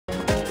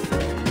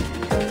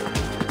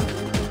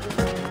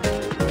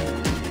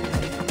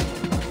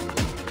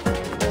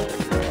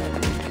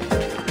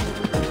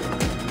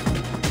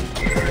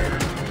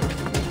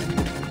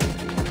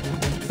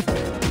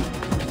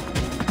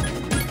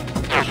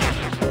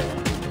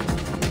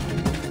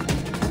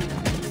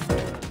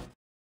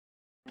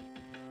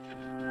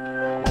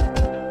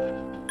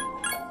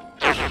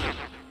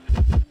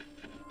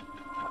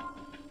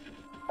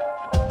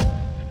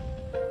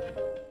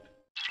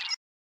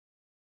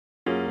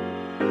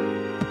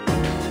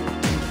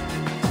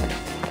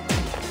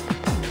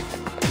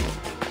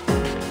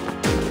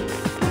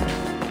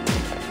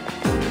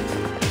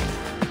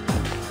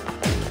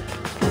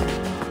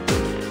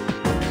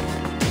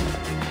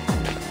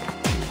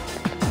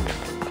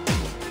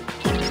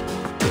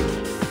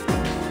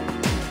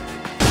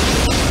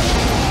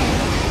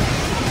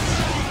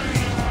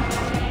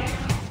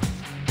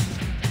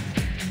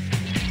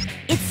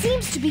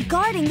be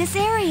guarding this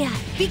area.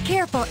 Be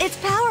careful, it's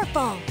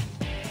powerful.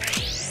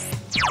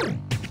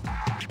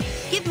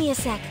 Give me a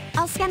sec.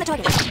 I'll scan the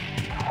target.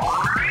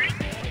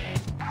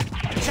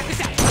 Check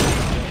this out.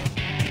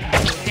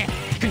 Damn,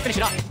 couldn't finish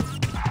it off.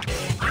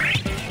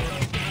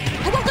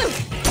 I won't lose.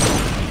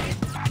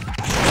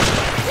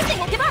 This thing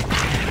won't give up.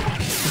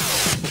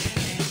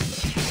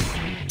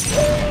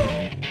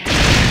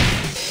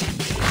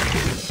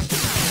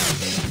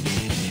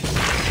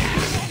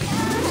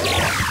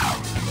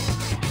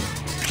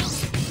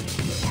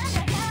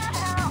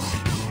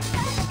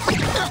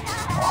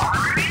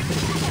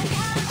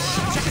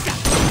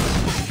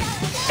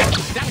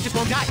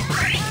 Die.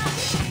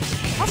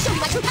 I'll show you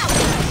my true power!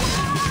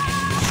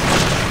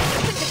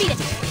 Quick, defeat it!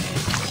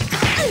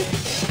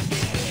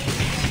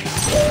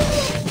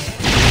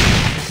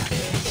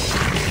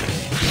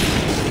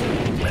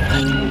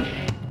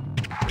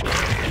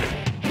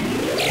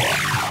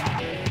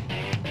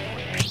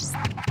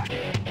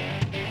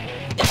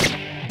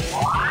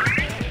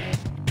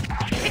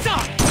 It's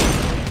on!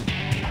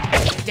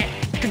 Damn,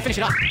 couldn't finish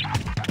it off.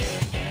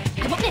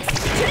 I won't miss!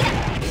 Shoot it up!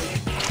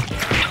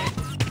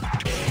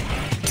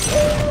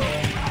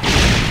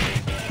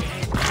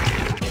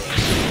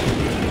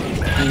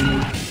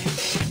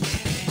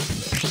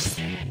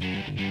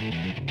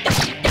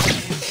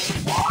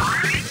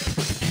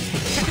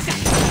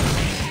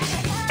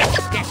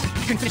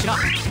 Finish it off.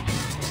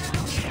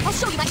 I'll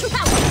show you my true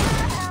power!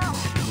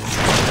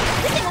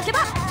 This thing won't give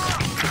up!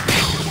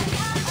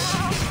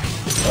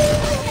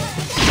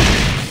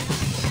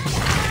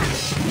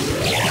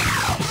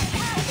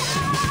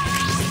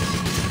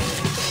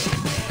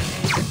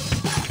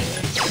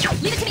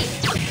 Leave it to me!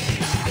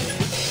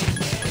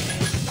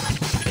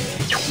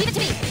 Leave it to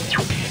me!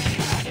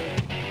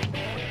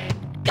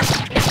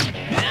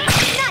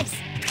 Nice!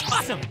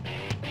 Awesome!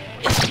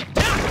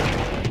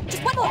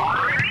 Just one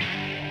more!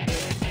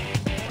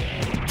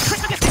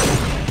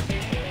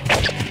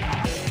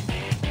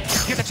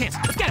 Here's a chance.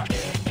 Let's get him!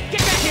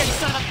 Get back here, you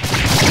son of a...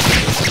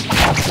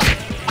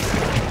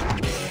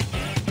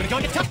 Gonna go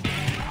and get tough.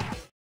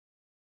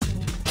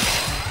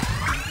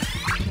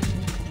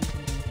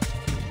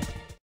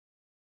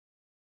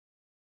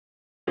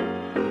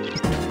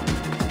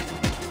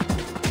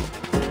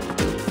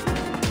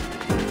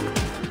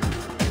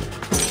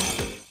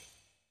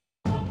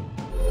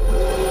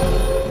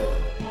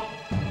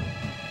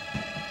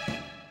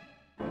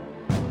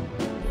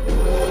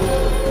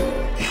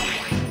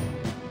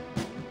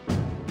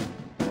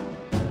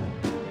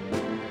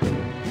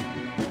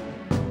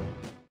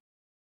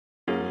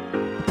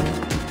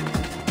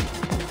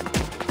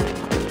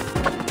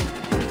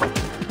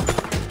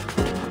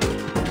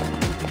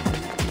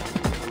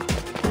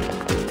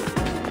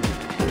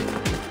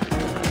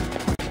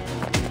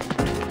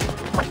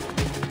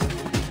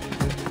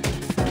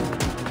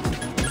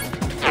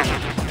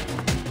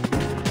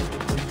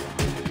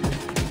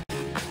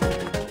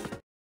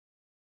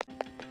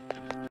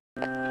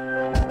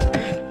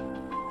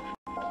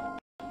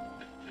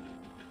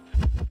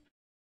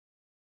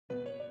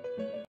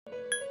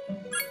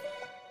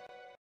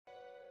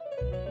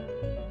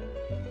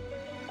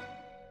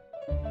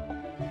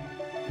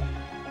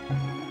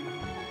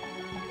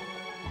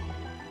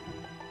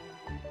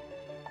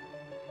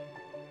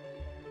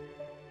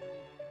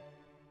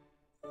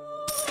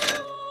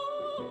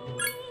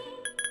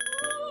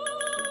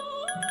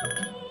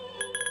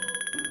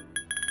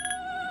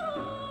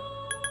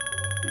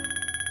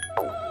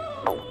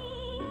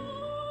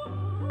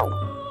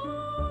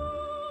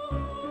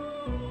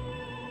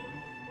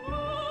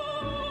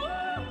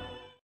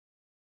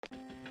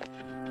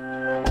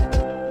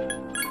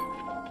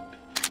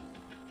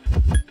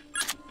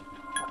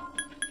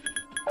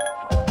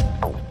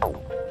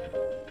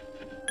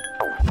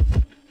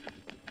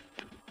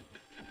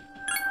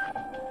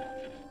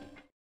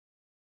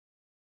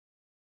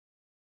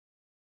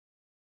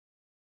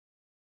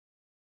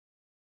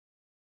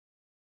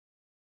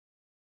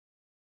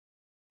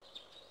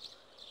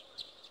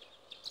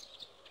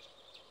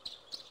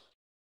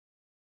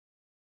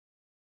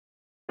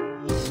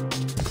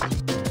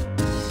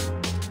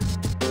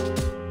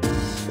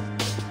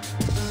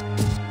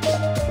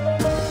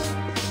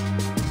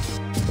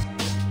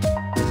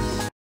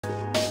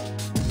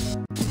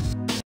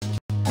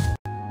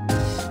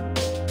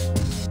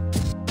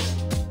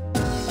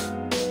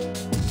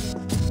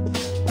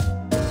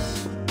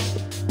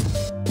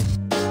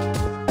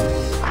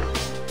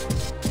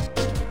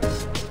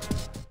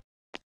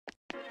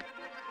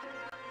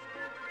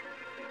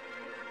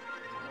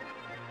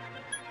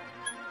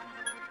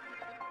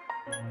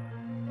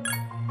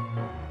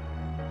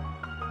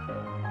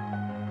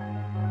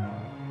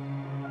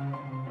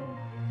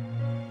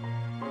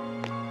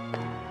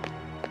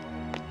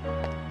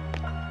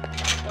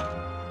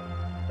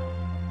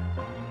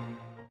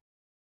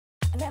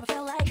 never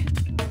felt like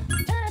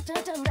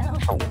da-da-da-da-da.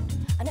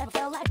 I never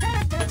felt like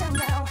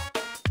da-da-da-da-da.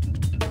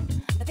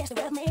 The dancing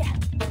with me,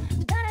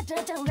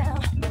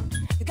 da-da-da-da-da.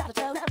 You gotta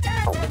tell now,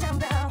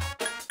 da-da-da-da-da.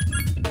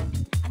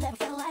 I never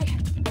felt like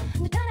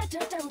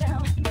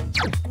da-da-da-da-da.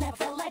 I never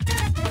felt like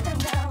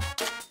da-da-da-da-da.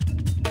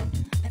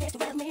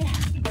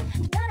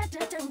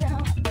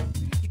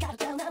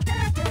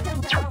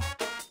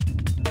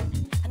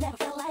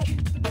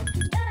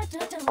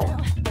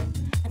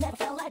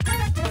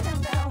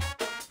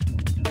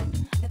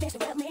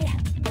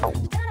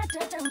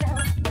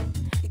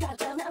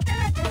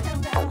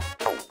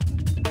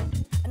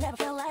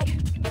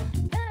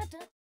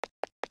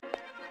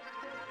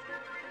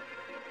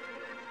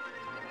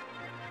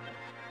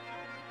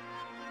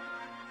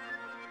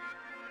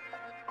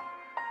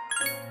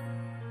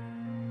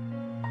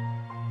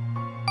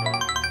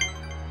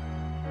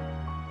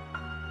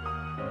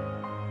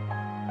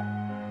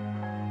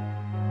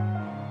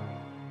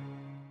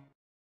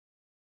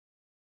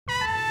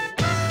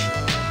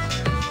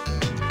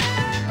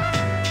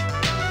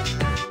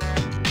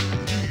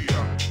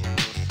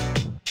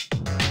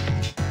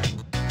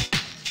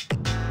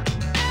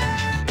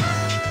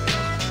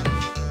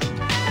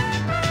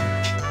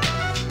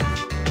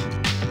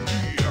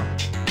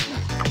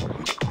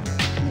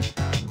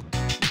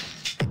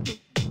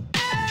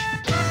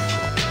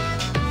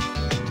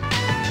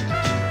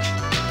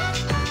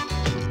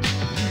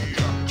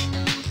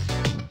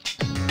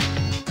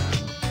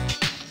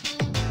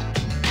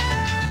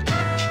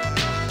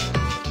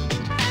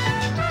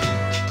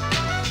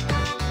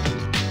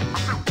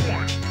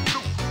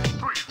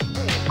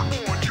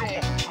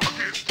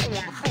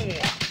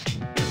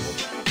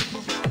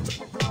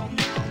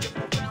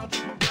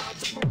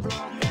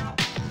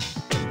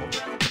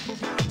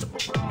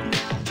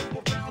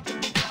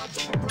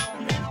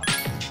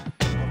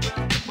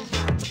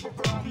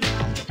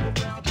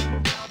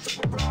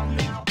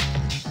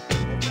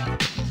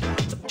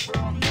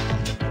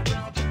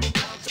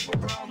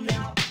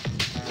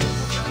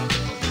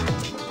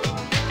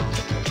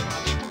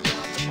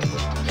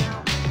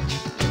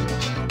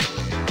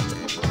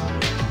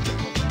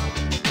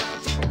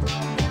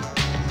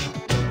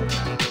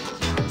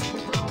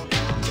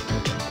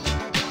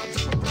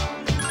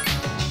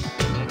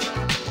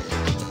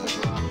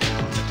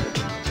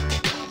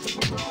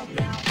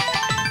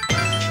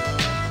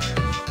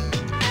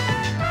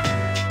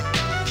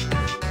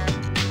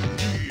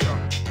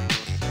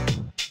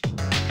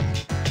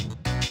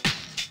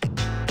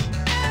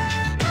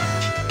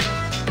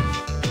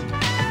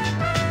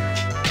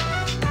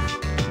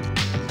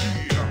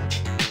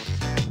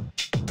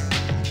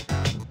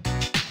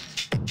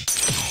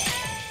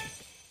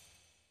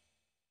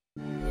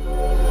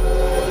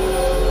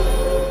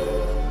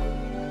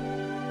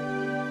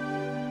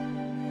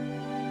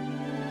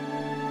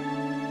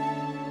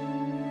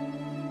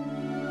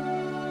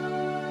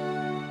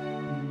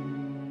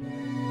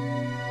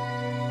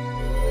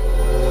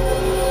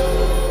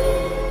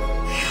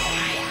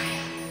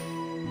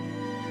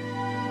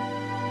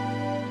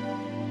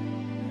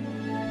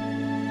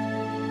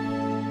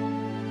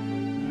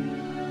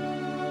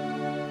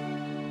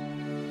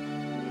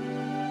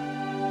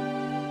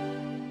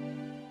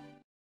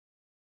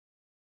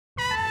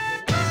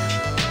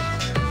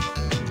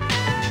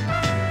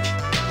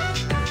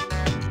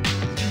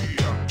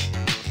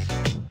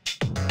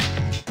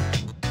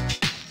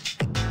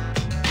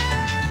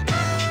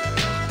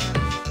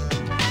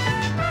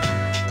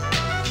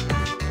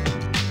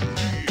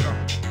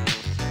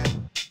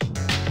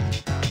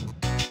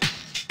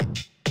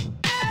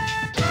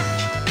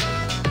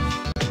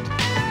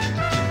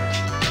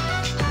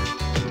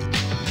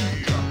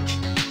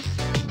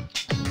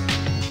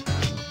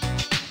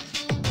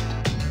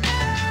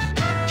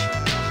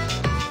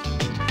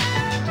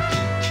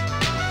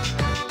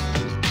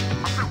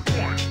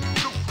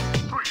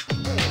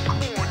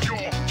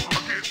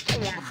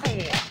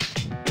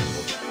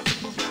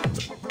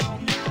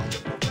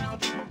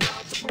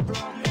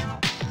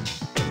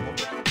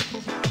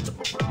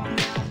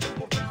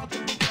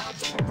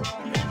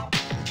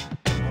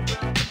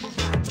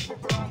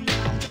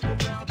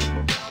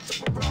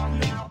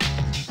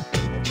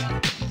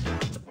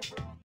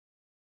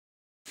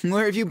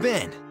 Where have you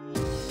been?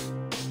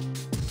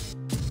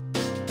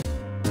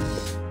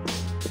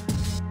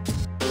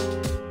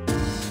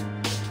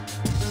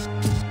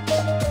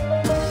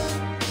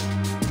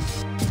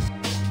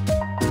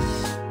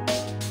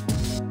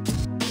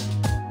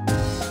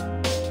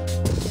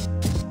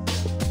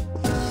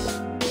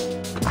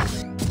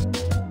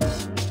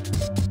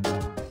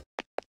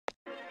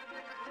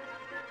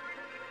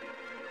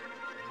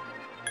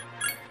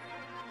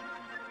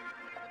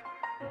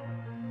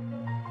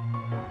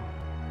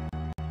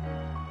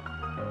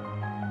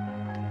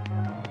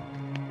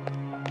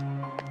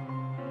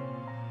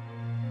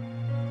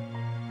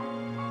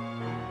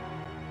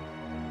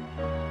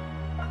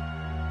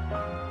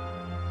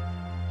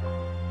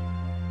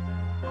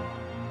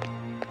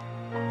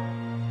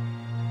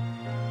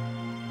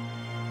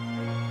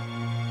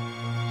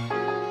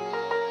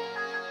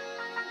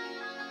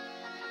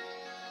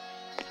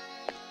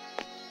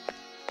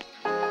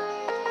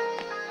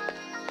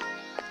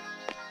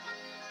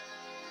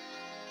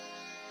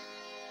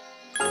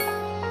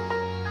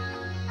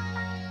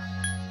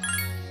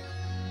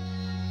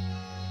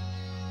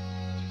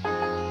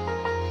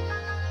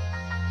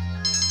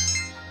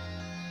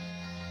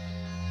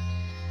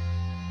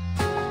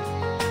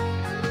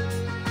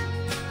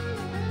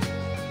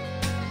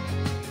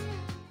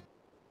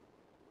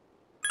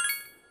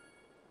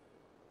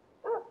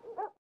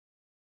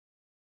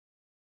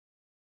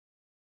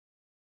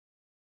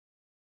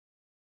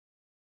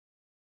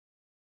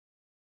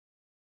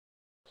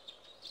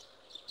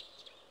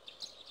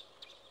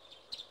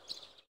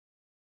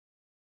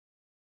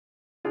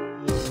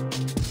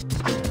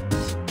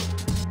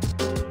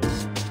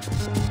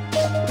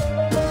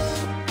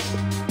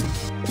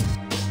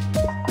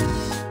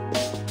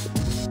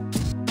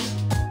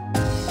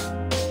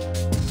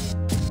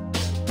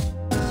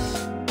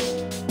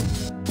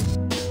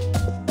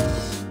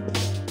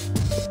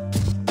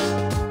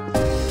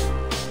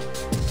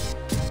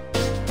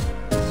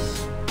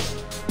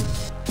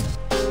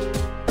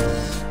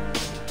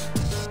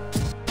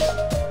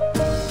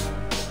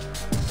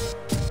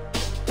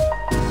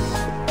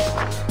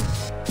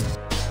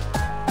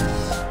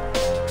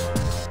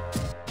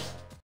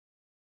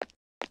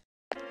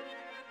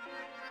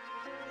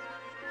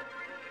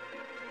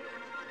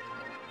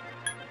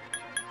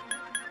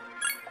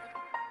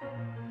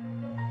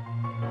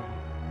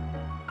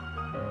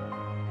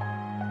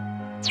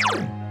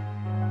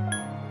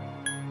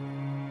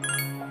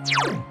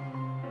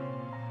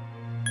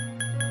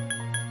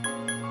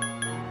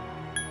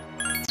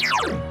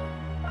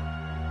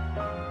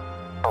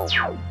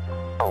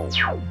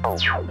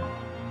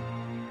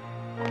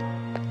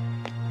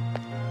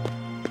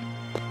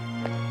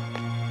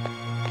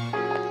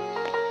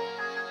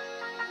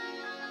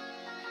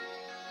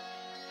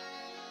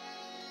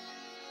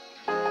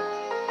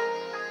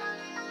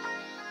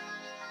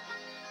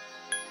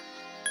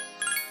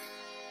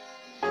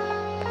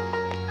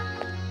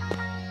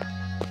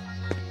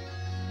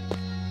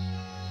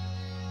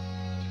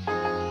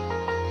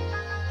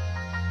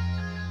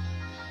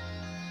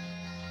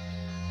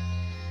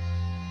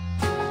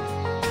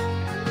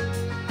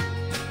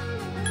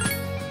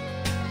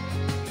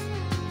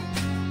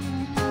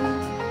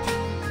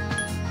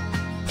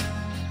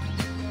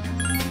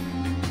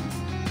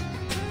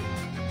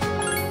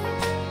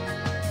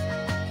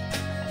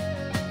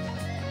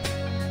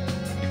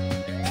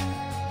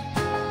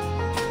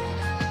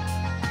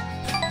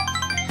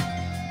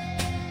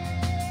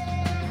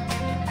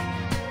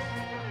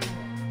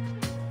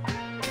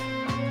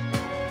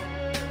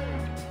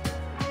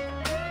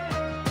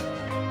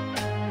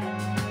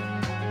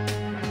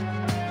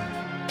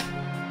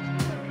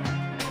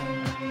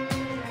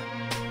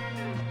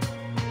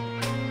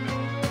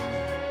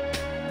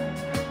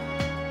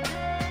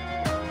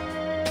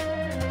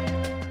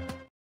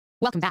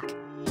 Welcome back.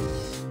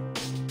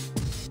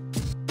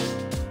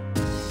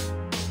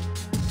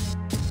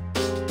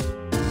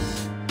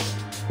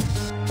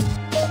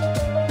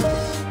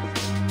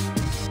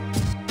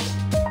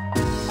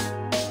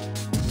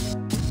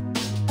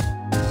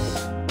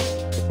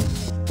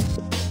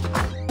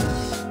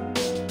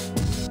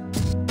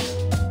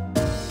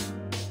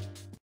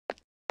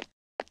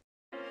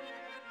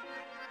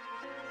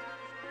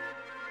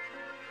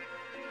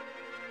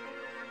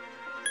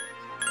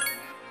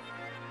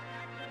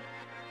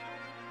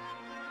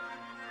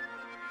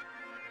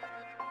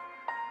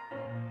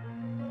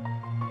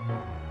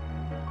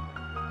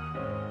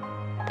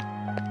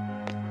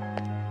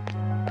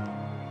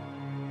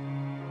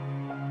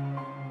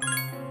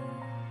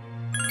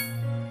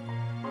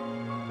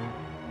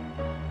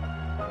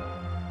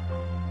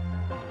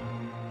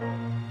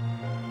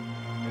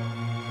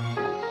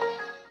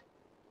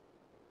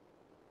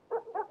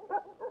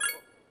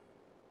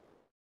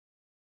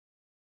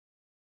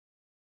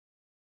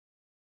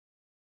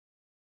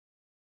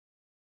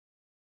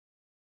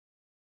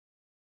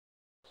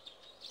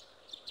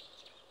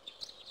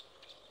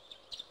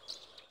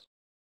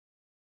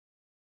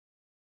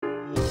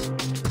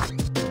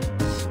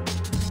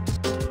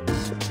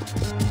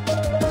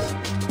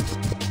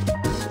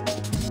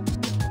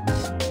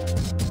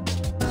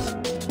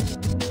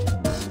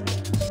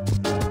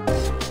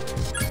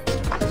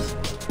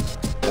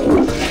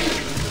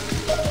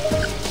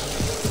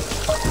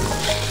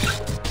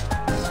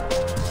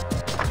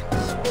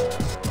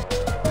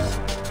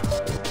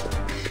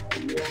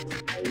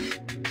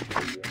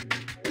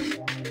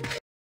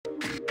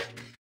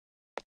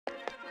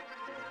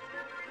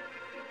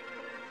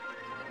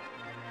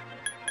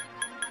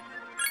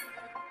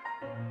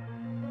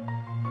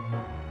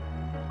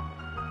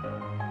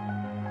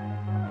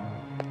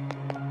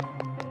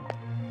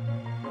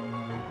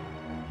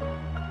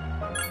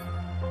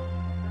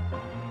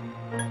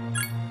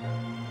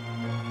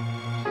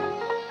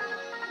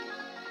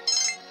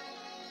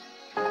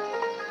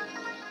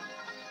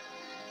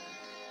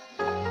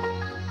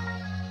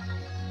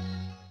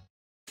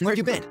 Where have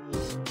you been?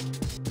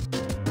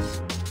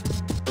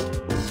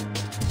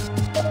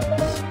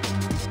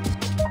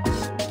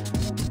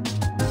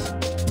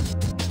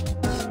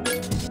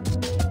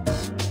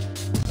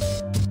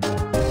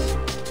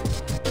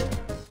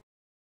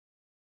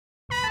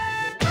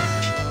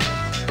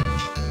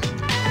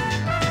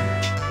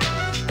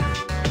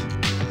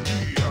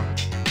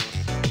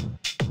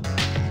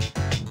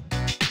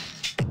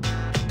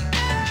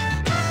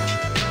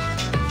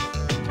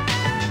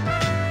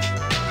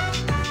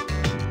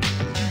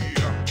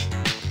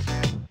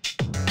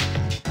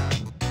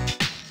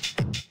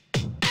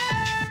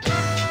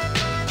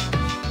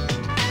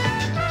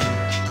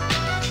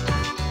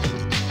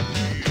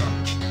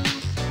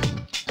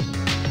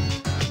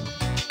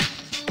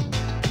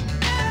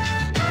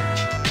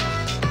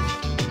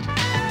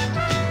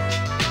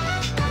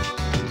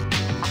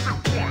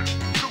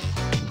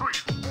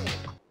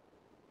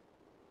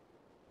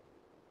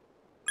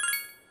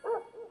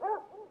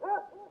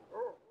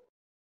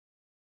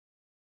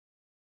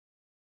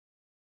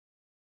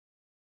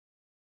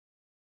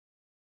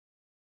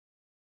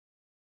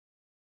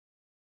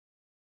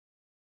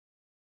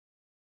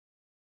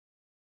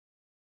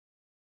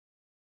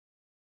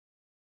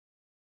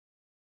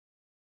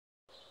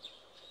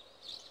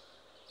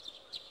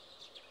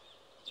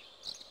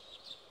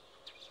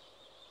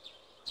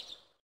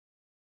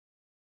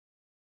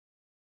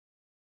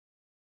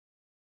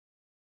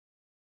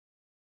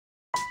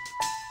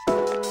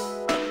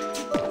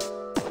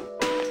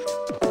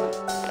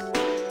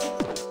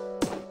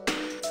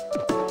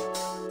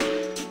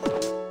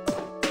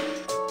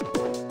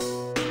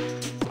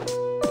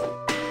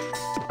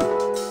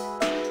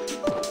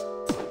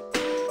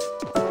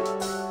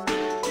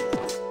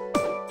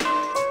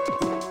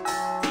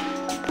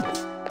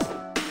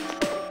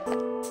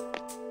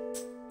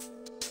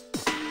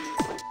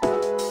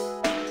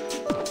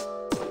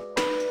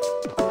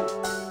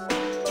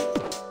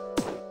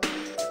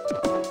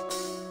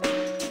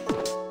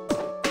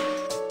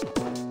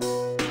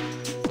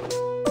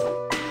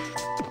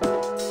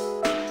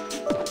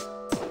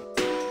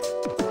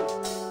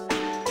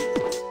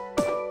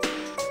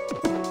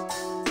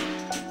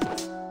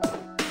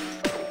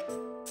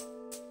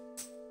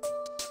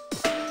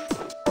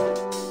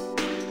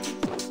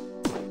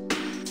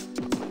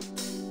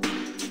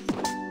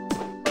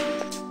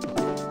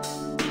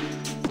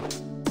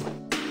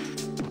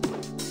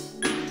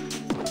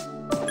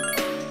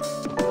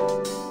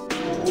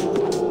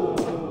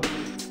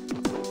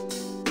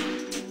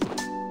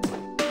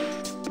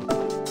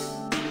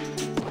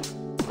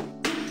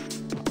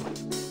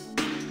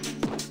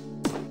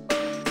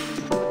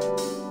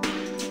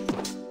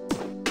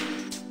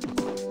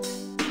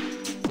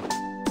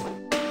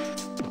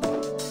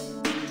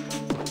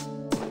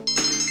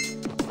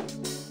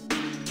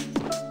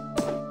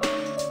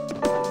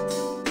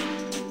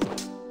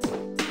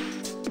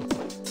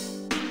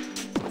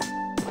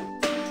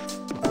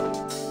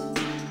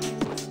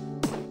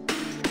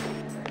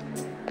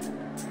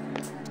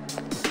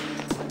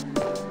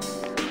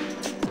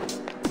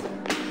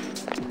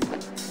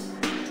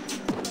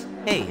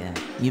 Hey,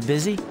 you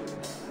busy?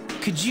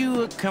 Could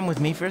you come with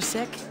me for a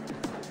sec?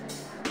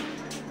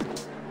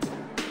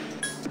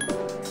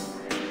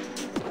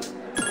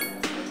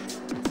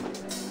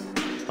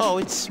 Oh,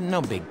 it's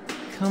no big...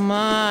 Come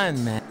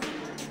on, man.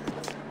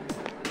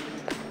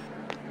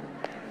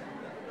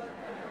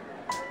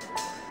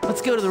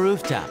 Let's go to the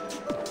rooftop.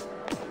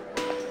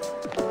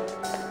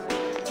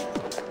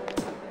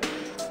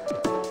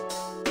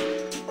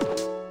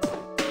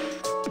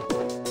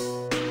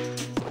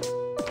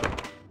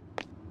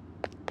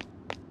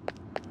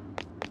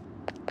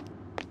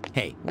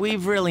 Hey,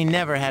 we've really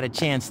never had a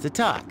chance to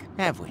talk,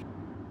 have we?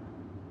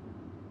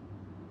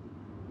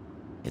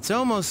 It's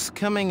almost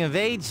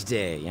coming-of-age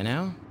day, you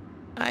know?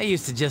 I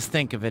used to just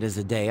think of it as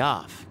a day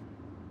off.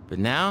 But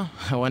now,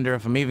 I wonder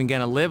if I'm even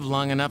gonna live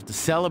long enough to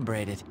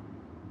celebrate it.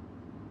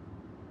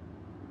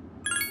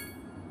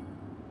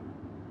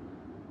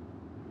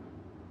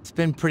 It's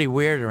been pretty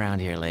weird around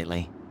here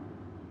lately.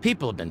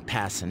 People have been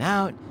passing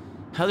out,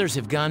 others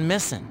have gone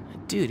missing.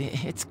 Dude,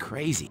 it's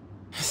crazy.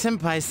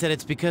 Senpai said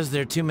it's because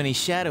there are too many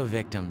shadow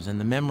victims and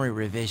the memory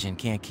revision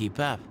can't keep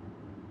up.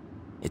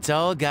 It's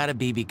all gotta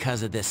be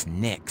because of this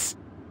Nyx.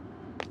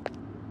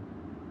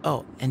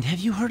 Oh, and have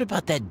you heard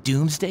about that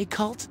doomsday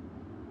cult?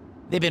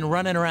 They've been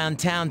running around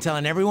town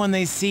telling everyone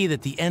they see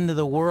that the end of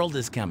the world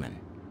is coming.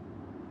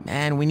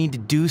 Man, we need to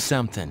do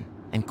something,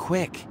 and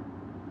quick.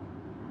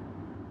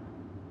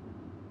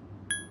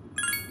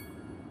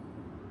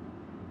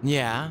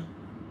 Yeah,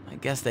 I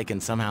guess they can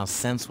somehow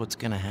sense what's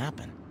gonna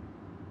happen.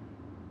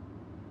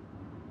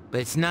 But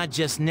it's not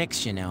just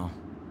Nyx, you know.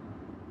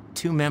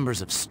 2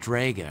 members of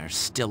Strega are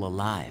still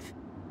alive.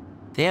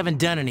 They haven't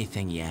done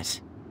anything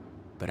yet,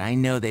 but I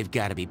know they've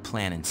got to be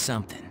planning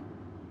something.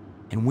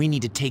 And we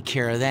need to take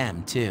care of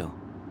them, too.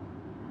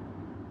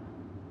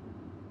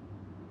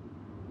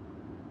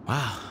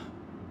 Wow.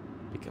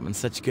 Becoming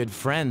such good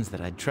friends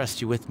that I'd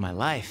trust you with my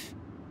life.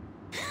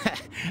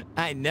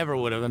 I never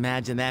would have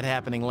imagined that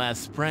happening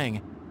last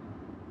spring.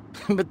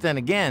 But then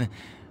again,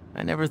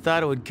 I never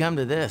thought it would come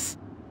to this.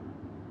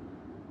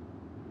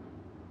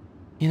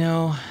 You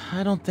know,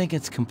 I don't think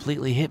it's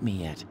completely hit me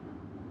yet.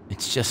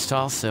 It's just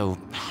also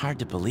hard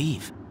to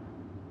believe.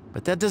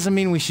 But that doesn't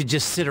mean we should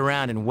just sit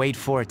around and wait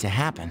for it to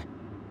happen.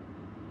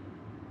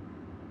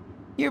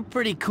 You're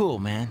pretty cool,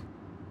 man.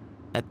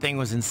 That thing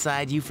was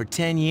inside you for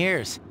 10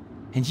 years,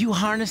 and you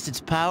harnessed its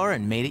power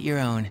and made it your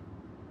own.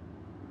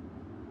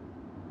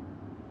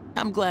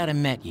 I'm glad I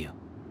met you.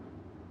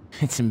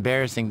 It's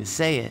embarrassing to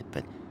say it,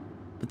 but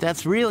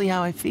that's really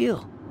how I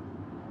feel.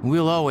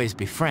 We'll always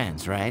be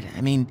friends, right?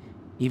 I mean,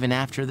 even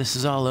after this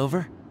is all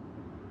over?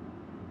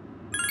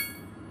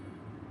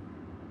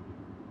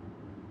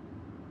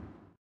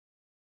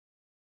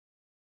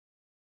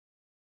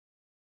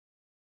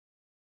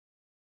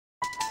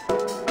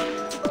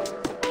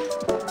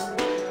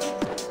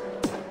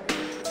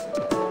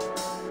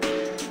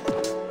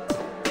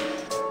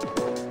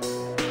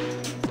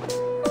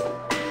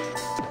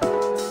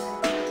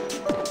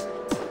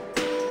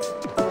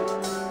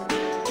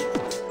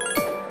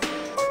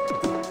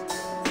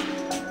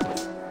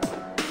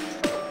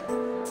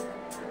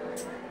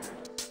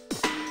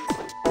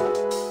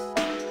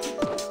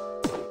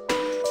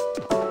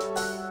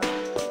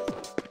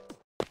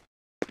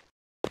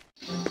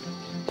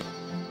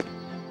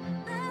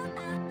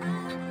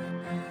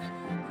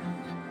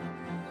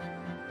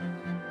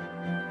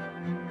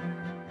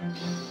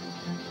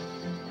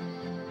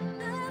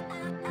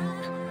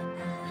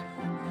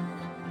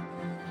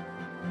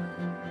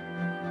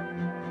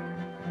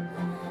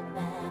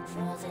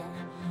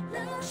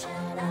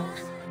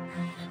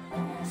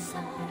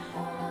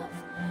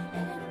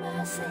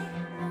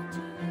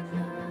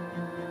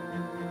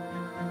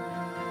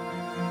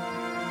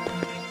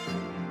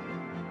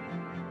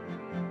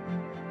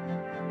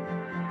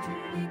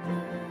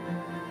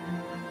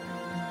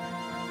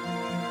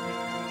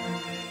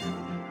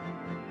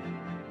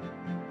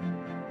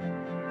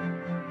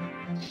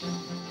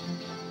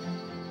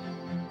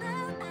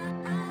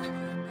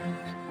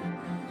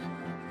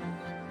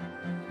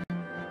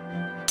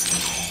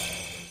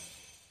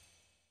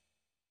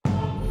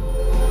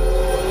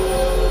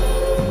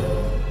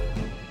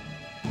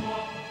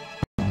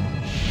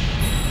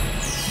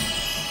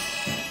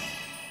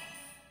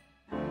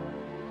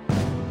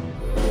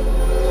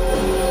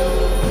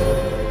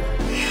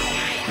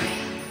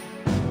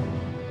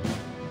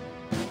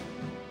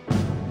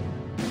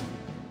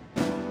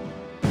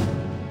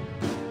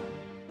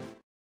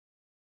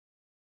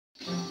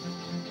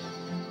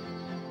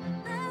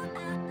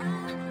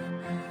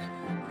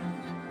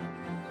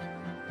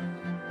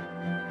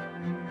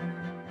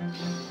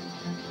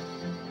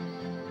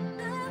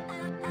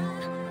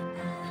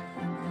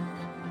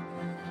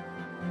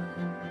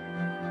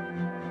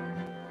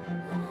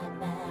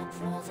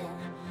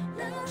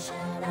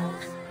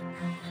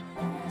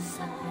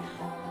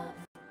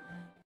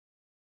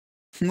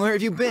 Where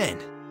have you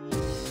been?